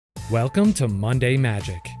Welcome to Monday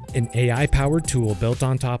Magic, an AI-powered tool built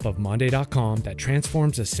on top of Monday.com that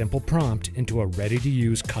transforms a simple prompt into a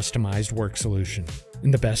ready-to-use customized work solution.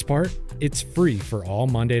 And the best part? It's free for all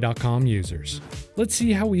Monday.com users. Let's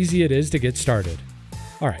see how easy it is to get started.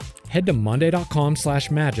 Alright, head to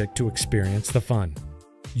Monday.com/magic to experience the fun.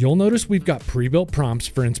 You'll notice we've got pre-built prompts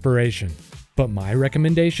for inspiration, but my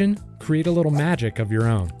recommendation? Create a little magic of your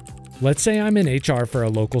own. Let's say I'm in HR for a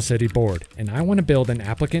local city board, and I want to build an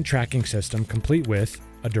applicant tracking system complete with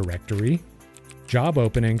a directory, job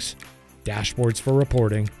openings, dashboards for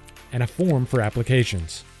reporting, and a form for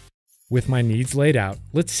applications. With my needs laid out,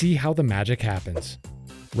 let's see how the magic happens.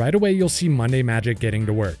 Right away, you'll see Monday Magic getting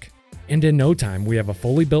to work. And in no time, we have a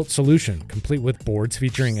fully built solution complete with boards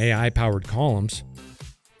featuring AI-powered columns,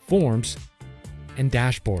 forms, and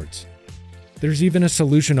dashboards. There's even a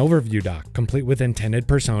solution overview doc complete with intended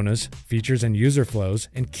personas, features and user flows,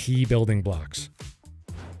 and key building blocks.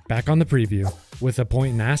 Back on the preview, with a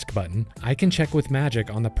point and ask button, I can check with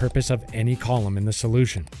Magic on the purpose of any column in the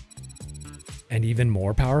solution. And even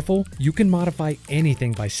more powerful, you can modify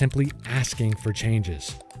anything by simply asking for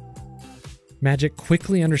changes. Magic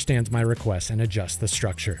quickly understands my requests and adjusts the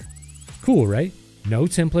structure. Cool, right? No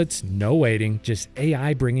templates, no waiting, just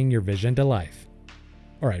AI bringing your vision to life.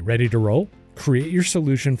 Alright, ready to roll? Create your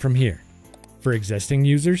solution from here. For existing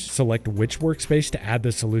users, select which workspace to add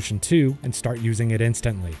the solution to and start using it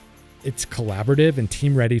instantly. It's collaborative and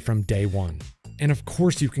team ready from day one. And of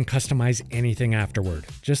course you can customize anything afterward,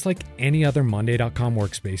 just like any other Monday.com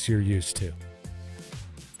workspace you're used to.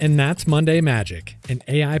 And that's Monday Magic, an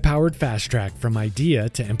AI-powered fast track from idea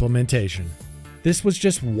to implementation. This was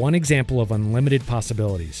just one example of unlimited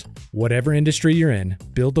possibilities. Whatever industry you're in,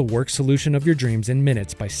 build the work solution of your dreams in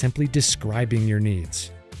minutes by simply describing your needs.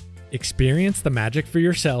 Experience the magic for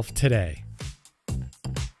yourself today.